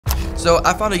So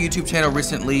I found a YouTube channel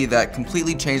recently that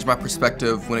completely changed my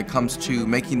perspective when it comes to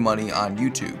making money on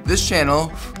YouTube. This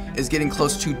channel is getting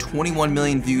close to 21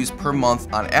 million views per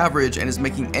month on average and is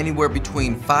making anywhere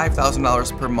between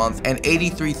 $5,000 per month and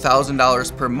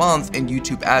 $83,000 per month in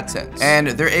YouTube AdSense. And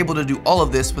they're able to do all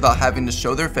of this without having to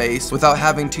show their face, without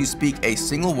having to speak a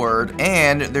single word,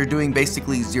 and they're doing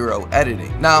basically zero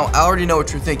editing. Now, I already know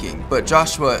what you're thinking, but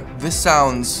Joshua, this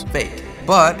sounds fake.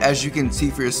 But as you can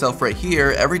see for yourself right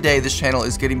here, every day this channel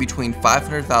is getting between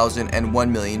 500,000 and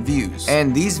 1 million views.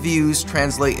 And these views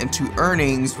translate into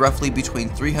earnings roughly between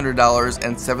 $300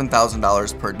 and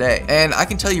 $7,000 per day. And I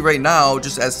can tell you right now,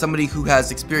 just as somebody who has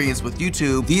experience with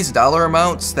YouTube, these dollar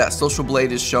amounts that Social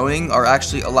Blade is showing are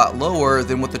actually a lot lower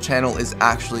than what the channel is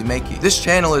actually making. This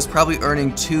channel is probably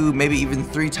earning 2, maybe even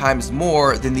 3 times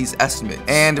more than these estimates.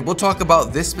 And we'll talk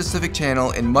about this specific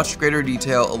channel in much greater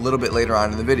detail a little bit later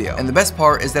on in the video. And the best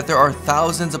part is that there are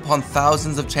thousands upon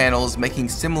thousands of channels making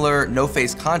similar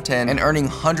no-face content and earning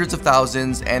hundreds of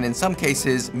thousands and in some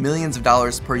cases millions of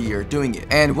dollars per year doing it.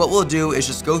 And what we'll do is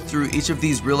just go through each of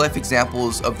these real-life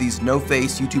examples of these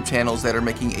no-face YouTube channels that are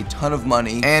making a ton of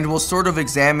money, and we'll sort of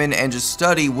examine and just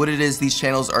study what it is these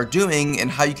channels are doing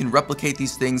and how you can replicate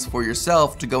these things for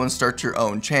yourself to go and start your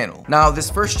own channel. Now,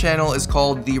 this first channel is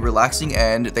called The Relaxing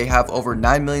End. They have over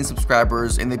 9 million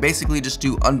subscribers and they basically just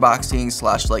do unboxing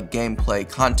slash like gameplay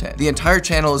content. The entire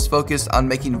channel is focused on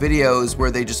making videos where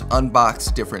they just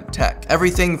unbox different tech.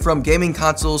 Everything from gaming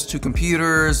consoles to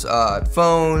computers,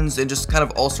 phones, and just kind of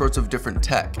all sorts of different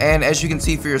tech. And as you can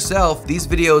see for yourself, these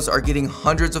videos are getting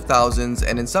hundreds of thousands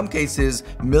and in some cases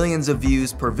millions of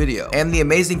views per video. And the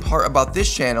amazing part about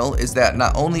this channel is that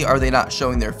not only are they not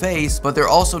showing their face, but they're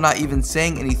also not even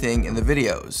saying anything in the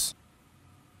videos.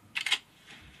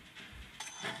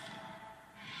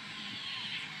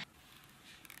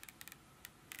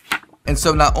 And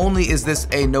so not only is this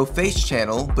a no-face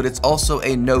channel, but it's also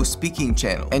a no-speaking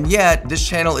channel. And yet, this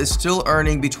channel is still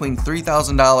earning between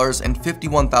 $3,000 and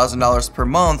 $51,000 per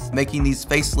month making these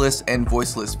faceless and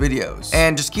voiceless videos.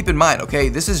 And just keep in mind, okay,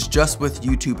 this is just with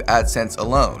YouTube AdSense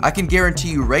alone. I can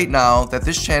guarantee you right now that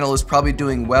this channel is probably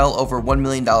doing well over $1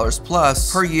 million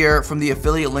plus per year from the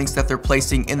affiliate links that they're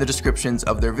placing in the descriptions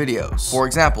of their videos. For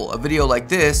example, a video like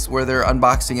this where they're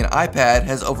unboxing an iPad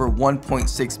has over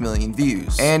 1.6 million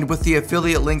views. And with the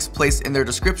affiliate links placed in their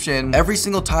description, every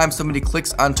single time somebody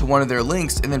clicks onto one of their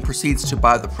links and then proceeds to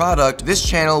buy the product, this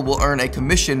channel will earn a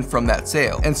commission from that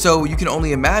sale. And so you can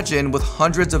only imagine with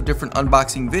hundreds of different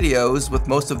unboxing videos, with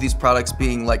most of these products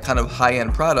being like kind of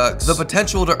high-end products, the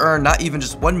potential to earn not even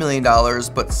just $1 million,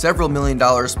 but several $1 million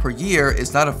per year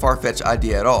is not a far-fetched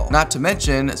idea at all. Not to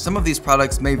mention, some of these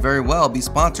products may very well be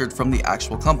sponsored from the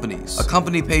actual companies. A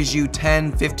company pays you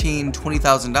 $10,000, $15,000,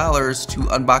 $20,000 to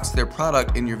unbox their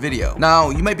product in your video. Now,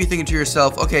 you might be thinking to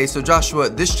yourself, okay, so Joshua,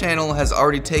 this channel has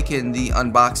already taken the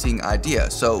unboxing idea,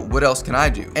 so what else can I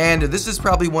do? And this is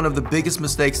probably one of the biggest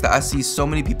mistakes that I see so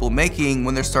many people making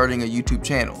when they're starting a YouTube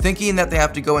channel, thinking that they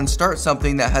have to go and start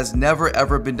something that has never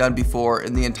ever been done before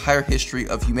in the entire history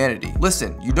of humanity.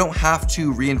 Listen, you don't have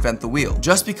to reinvent the wheel.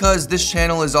 Just because this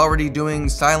channel is already doing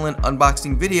silent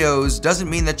unboxing videos doesn't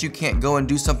mean that you can't go and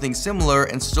do something similar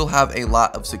and still have a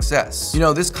lot of success. You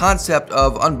know, this concept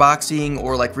of unboxing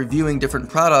or like reviewing different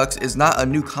products is not a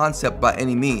new concept by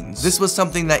any means. This was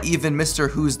something that even Mr.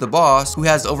 Who's the Boss, who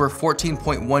has over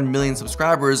 14.1 million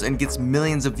subscribers and gets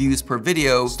millions of views per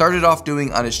video, started off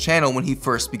doing on his channel when he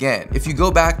first began. If you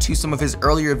go back to some of his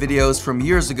earlier videos from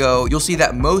years ago, you'll see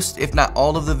that most, if not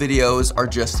all of the videos are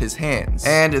just his hands.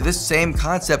 And this same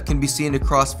concept can be seen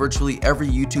across virtually every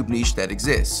YouTube niche that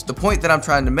exists. The point that I'm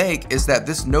trying to make is that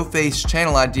this no-face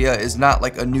channel idea is not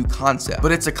like a new concept,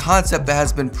 but it's a concept that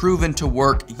has been proven to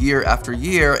work year after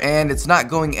year, and it's not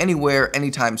going anywhere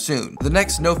anytime soon. The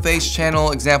next no-face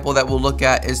channel example that we'll look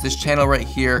at is this channel right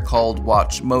here called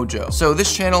Watch Mojo. So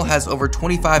this channel has over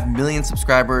 25 million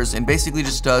subscribers and basically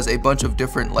just does a bunch of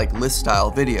different like list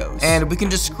style videos. And we can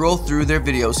just scroll through their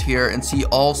videos here and see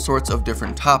all sorts of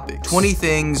different topics. 20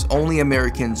 things only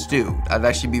Americans do. I'd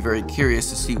actually be very curious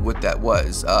to see what that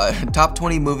was. Top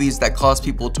 20 movies that cause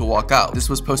people to walk out. This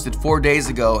was posted 4 days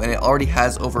ago and it already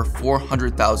has over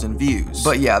 400,000 views.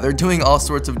 But yeah, they're doing all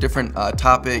sorts of different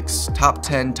topics. Top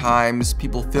 10 times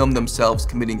people film themselves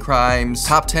committing crimes,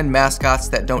 top 10 mascots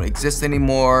that don't exist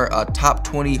anymore, top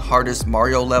 20 hardest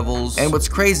Mario levels. And what's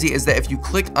crazy is that if you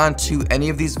click onto any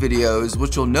of these videos,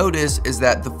 what you'll notice is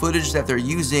that the footage that they're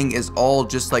using is all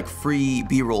just like free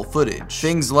B-roll footage.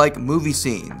 Things like movie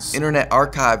scenes, internet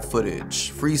archive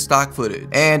footage, free stock footage.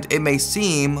 And it may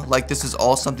seem like this is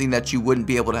all something that you wouldn't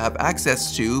be able to have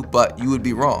access to, but you would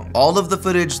be wrong. All of the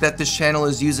footage that this channel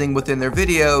is using using within their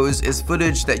videos is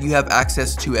footage that you have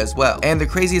access to as well. And the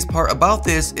craziest part about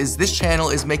this is this channel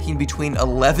is making between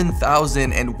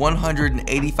 $11,000 and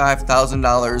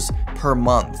 $185,000 per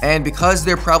month. And because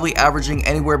they're probably averaging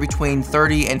anywhere between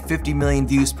 30 and 50 million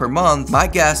views per month, my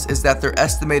guess is that their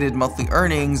estimated monthly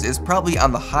earnings is probably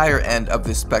on the higher end of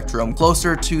this spectrum,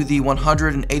 closer to the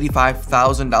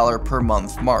 $185,000 per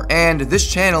month mark. And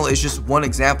this channel is just one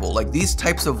example. Like, these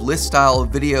types of list style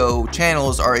video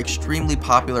channels are extremely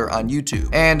popular on YouTube.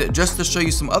 And just to show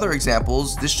you some other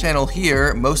examples, this channel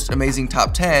here, Most Amazing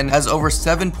Top 10, has over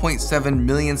 7.7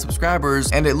 million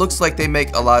subscribers, and it looks like they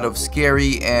make a lot of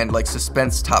scary and like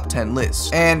suspense top 10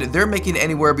 lists. And they're making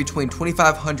anywhere between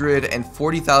 $2,500 and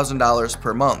 $40,000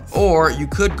 per month. Or you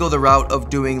could go the route of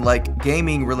doing like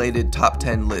gaming related top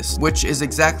 10 lists, which is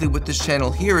exactly what this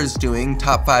channel here is doing,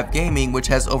 Top 5 Gaming, which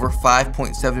has over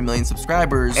 5.7 million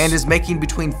subscribers and is making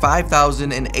between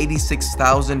 $5,000 and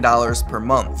 $86,000 per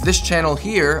month. This channel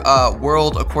here,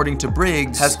 World According to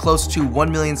Briggs, has close to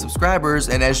 1 million subscribers,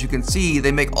 and as you can see,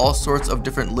 they make all sorts of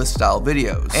different list style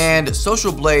videos. And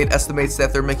Social Blade estimates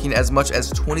that they're making as much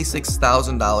as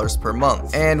 $26,000 per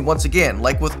month. And once again,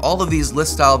 like with all of these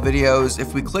list style videos,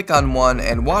 if we click on one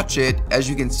and watch it, as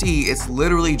you can see, it's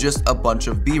literally just a bunch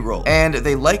of B-roll. And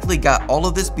they likely got all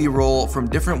of this B-roll from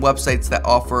different websites that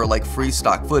offer like free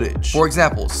stock footage. For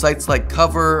example, sites like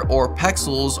Cover or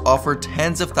Pexels offer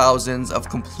tens of thousands of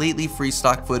completely free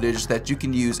stock footage that you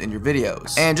can use in your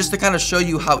videos. And just to kind of show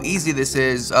you how easy this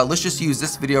is, let's just use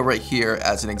this video right here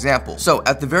as an example. So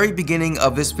at the very beginning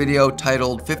of this video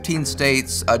titled 15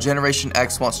 states Generation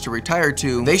X wants to retire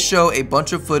to, they show a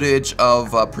bunch of footage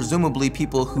of presumably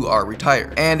people who are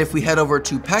retired. And if we head over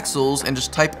to Pexels and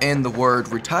just type in the word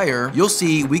retire, you'll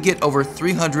see we get over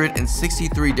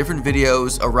 363 different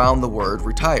videos around the word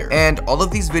retire. And all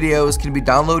of these videos can be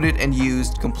downloaded and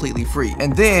used completely free.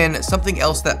 And then something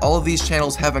else that all of these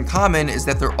channels have in common is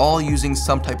that they're all using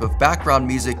some type of background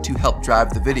music to help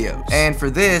drive the videos. And for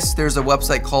this, there's a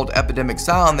website called Epidemic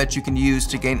Sound that you can use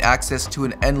to gain access to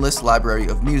an endless library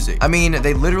of music. I mean,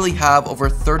 they literally have over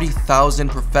 30,000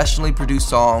 professionally produced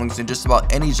songs in just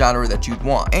about any genre that you'd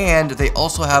want. And they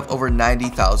also have over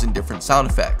 90,000 different sound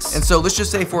effects. And so let's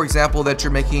just say, for example, that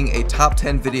you're making a top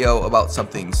 10 video about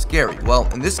something scary. Well,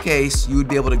 in this case, you would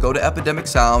be able to go to Epidemic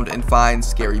Sound and find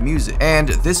scary music. And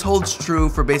this holds true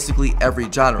for basically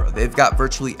every genre. They've got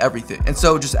virtually everything. And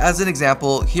so just as an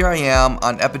example, here I am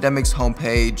on Epidemic's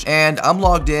homepage, and I'm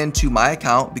logged in to my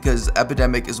account because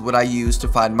Epidemic is what I use to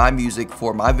find my music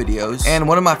for my videos. And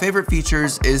one of my favorite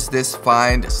features is this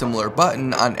find similar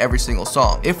button on every single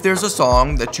song. If there's a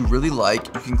song that you really like,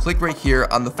 you can click right here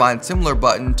on the find similar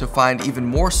button to find even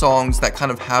more songs that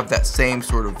kind of have that same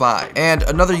sort of vibe. And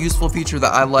another useful feature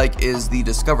that I like is the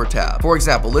discover tab. For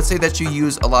example, let's say that you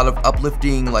use a lot of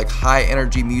uplifting, like high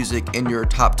energy music in your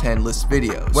top 10 list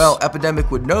videos. Well,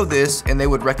 Epidemic would know this and they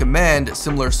would recommend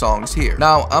similar songs here.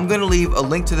 Now, I'm gonna leave a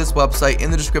link to this website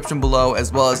in the description below,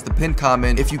 as well as the pinned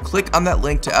comment. If you click on that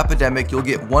link to Epidemic, you'll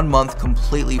get 1 month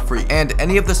completely free. And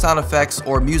any of the sound effects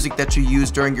or music that you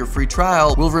use during your free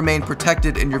trial will remain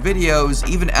protected in your videos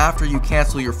even after you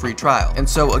cancel your free trial. And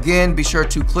so again, be sure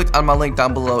to click on my link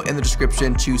down below in the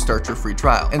description to start your free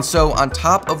trial. And so on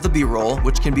top of the B-roll,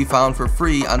 which can be found for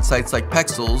free on sites like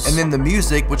Pexels, and then the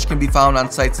music, which can be found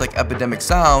on sites like Epidemic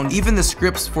Sound, even the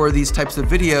scripts for these types of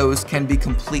videos can be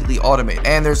completely automated.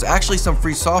 And there's actually some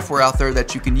free software out there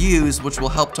that you can use which will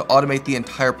help to automate the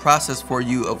entire process for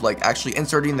you of like actually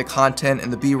inserting the content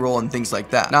and the B-roll and things like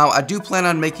that. Now, I do plan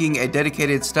on making a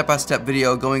dedicated step-by-step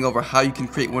video going over how you can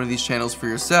create one of these channels for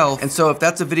yourself. And so if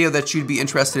that's a video that you'd be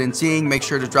interested in seeing, make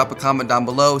sure to drop a comment down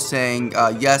below saying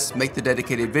yes, make the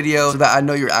dedicated video, so that I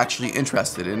know you're actually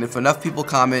interested. And if enough people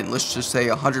comment, let's just say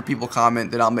 100 people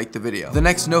comment, then I'll make the video. The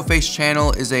next No Face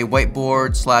channel is a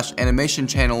whiteboard / animation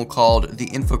channel called The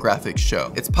Infographics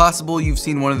Show. It's possible you've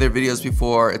seen one of their videos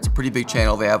before. It's a pretty big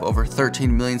channel. They have over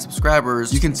 13 million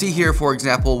subscribers. You can see here, for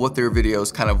example, what their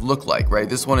videos kind of look like, right?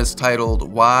 This one is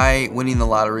titled Why Winning the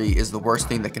Lottery is the Worst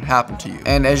Thing That Can Happen to You.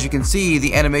 And as you can see,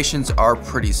 the animations are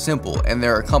pretty simple, and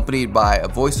they're accompanied by a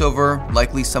voiceover,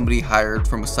 likely somebody hired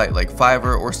from a site like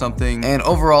Fiverr or something. And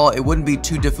overall, it wouldn't be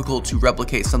too difficult to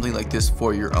replicate something like this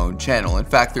for your own channel. In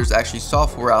fact, there's actually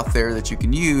software out there that you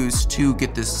can use to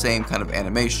get this same kind of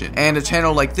animation. And a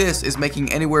channel like this is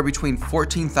making anywhere between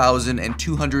 $14,000 and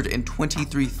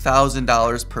 $223,000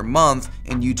 $3,000 per month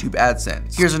in YouTube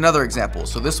AdSense. Here's another example.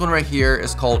 So this one right here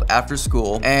is called After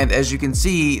School, and as you can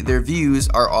see, their views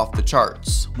are off the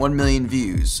charts. 1 million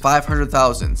views,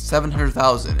 500,000,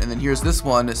 700,000, and then here's this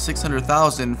one,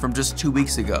 600,000 from just 2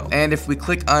 weeks ago. And if we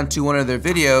click onto one of their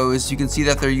videos, you can see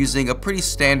that they're using a pretty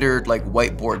standard like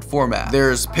whiteboard format.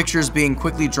 There's pictures being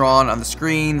quickly drawn on the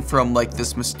screen from like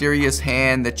this mysterious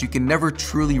hand that you can never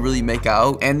truly really make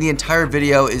out, and the entire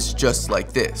video is just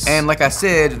like this. And like I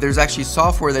said, there's actually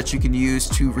software that you can use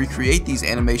to recreate these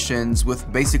animations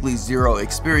with basically zero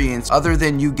experience other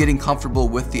than you getting comfortable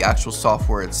with the actual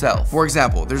software itself. For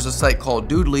example, there's a site called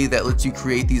Doodly that lets you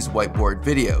create these whiteboard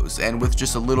videos, and with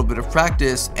just a little bit of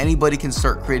practice, anybody can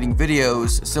start creating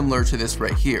videos similar to this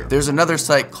right here. There's another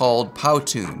site called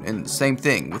Powtoon, and same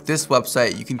thing. With this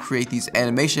website, you can create these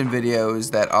animation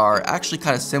videos that are actually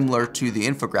kind of similar to the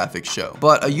infographic show.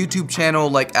 But a YouTube channel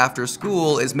like After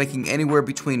School is making anywhere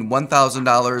between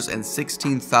 $1,000 and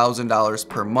 $16,000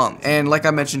 per month. And like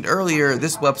I mentioned earlier,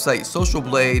 this website Social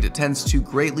Blade tends to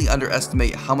greatly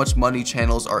underestimate how much money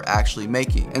channels are actually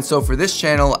making. And so for this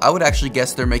channel, I would actually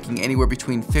guess they're making anywhere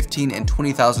between $15,000 and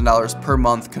 $20,000 per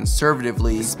month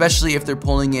conservatively, especially if they're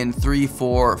pulling in 3,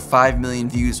 4, 5 million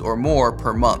views or more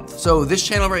per month. So this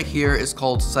channel right here is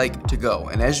called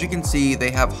Psych2Go, and as you can see,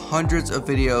 they have hundreds of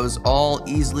videos all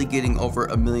easily getting over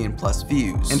 1 million plus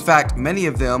views. In fact, many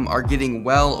of them are getting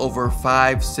well over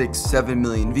 5, 6, 7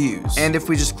 million views. And if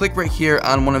we just click right here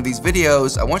on one of these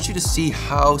videos, I want you to see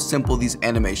how simple these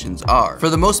animations are. For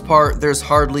the most part, there's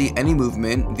hardly any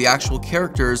movement. The actual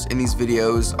characters in these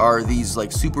videos are these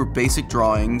like super basic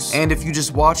drawings, and if you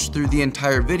just watch through the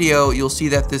entire video, you'll see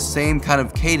that this same kind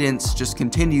of cadence just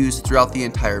continues throughout the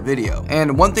entire video.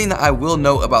 And one thing that I will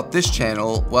note about this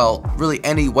channel, well, really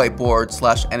any whiteboard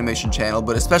slash animation channel,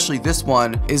 but especially this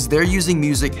one, is they're using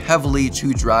music heavily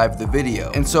to drive the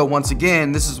video. And so once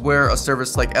again, this is where a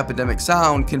service like Epidemic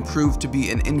Sound can prove to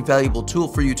be an invaluable tool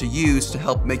for you to use to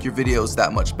help make your videos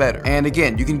that much better. And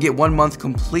again, you can get 1 month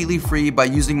completely free by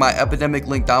using my Epidemic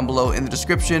link down below in the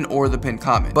description or the pinned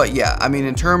comment. But yeah, I mean,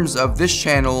 in terms of this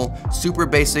channel, super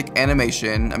basic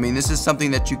animation, I mean, this is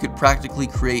something that you could practically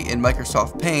create in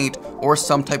Microsoft Paint or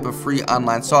some type of free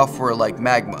online software like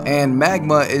Magma. And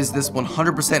Magma is this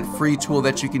 100% free tool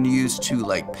that you can use to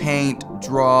like paint,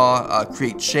 draw,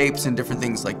 create shapes and different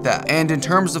things like that. And in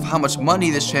terms of how much money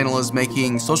this channel is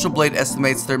making, Social Blade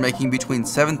estimates they're making between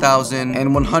 $7,000 and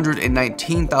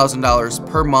 $119,000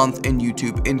 per month in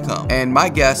YouTube income. And my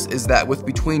guess is that with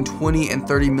between 20 and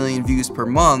 30 million views per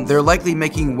month, they're likely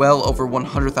making well over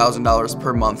 $100,000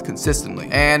 per month consistently.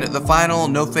 And the final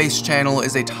no face channel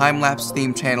is a time-lapse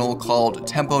theme channel called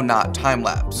Tempo Not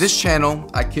Time-Lapse. This channel,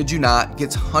 I kid you not,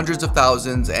 gets hundreds of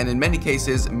thousands and in many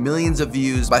cases millions of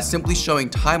views by simply showing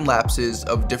time lapses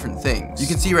of different things. You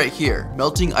can see right here,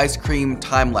 melting ice cream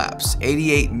time lapse,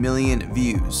 88 million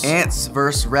views. Ants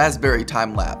vs. raspberry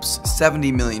time lapse,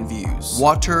 70 million views.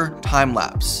 Water time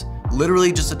lapse,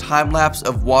 literally just a time lapse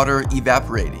of water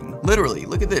evaporating. Literally,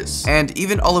 look at this. And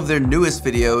even all of their newest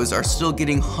videos are still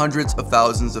getting hundreds of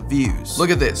thousands of views.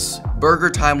 Look at this. Burger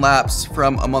time lapse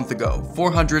from a month ago,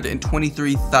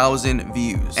 423,000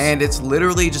 views. And it's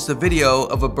literally just a video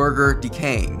of a burger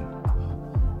decaying.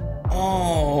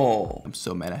 Oh, I'm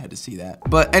so mad I had to see that.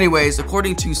 But anyways,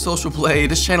 according to Social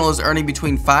Blade, this channel is earning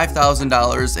between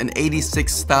 $5,000 and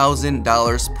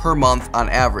 $86,000 per month on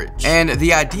average. And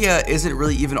the idea isn't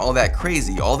really even all that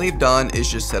crazy. All they've done is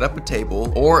just set up a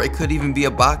table, or it could even be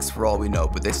a box for all we know,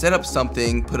 but they set up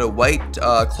something, put a white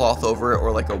cloth over it, or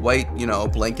like a white,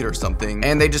 blanket or something,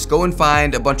 and they just go and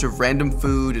find a bunch of random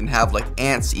food and have like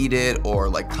ants eat it, or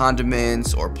like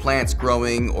condiments, or plants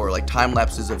growing, or like time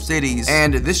lapses of cities.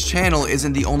 And this channel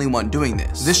isn't the only one doing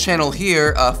this. This channel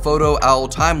here, Photo Owl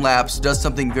Time Lapse, does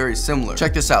something very similar.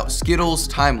 Check this out, Skittles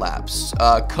Time Lapse,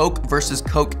 Coke versus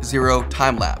Coke Zero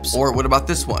Time Lapse. Or what about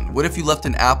this one? What if you left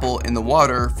an apple in the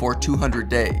water for 200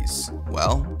 days?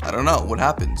 Well, I don't know, what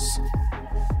happens?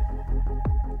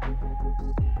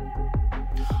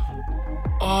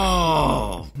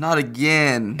 Oh, not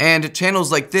again. And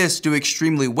channels like this do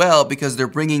extremely well because they're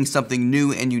bringing something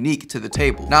new and unique to the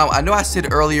table. Now, I know I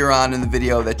said earlier on in the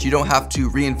video that you don't have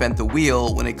to reinvent the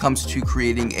wheel when it comes to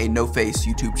creating a no-face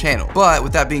YouTube channel. But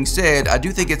with that being said, I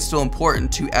do think it's still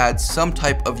important to add some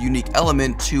type of unique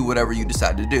element to whatever you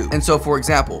decide to do. And so, for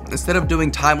example, instead of doing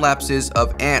time lapses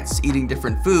of ants eating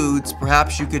different foods,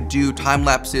 perhaps you could do time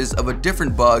lapses of a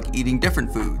different bug eating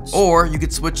different foods. Or you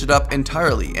could switch it up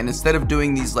entirely, and instead of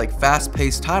doing these like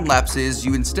fast-paced time lapses,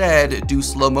 you instead do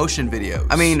slow motion videos.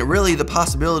 I mean, really, the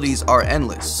possibilities are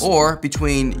endless. Or,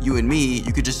 between you and me,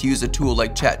 you could just use a tool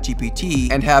like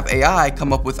ChatGPT and have AI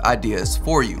come up with ideas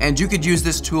for you. And you could use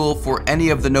this tool for any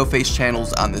of the no face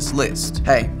channels on this list.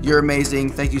 Hey, you're amazing.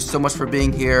 Thank you so much for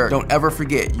being here. Don't ever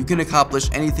forget, you can accomplish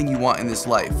anything you want in this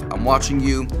life. I'm watching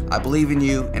you, I believe in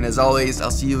you, and as always,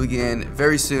 I'll see you again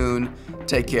very soon.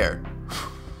 Take care.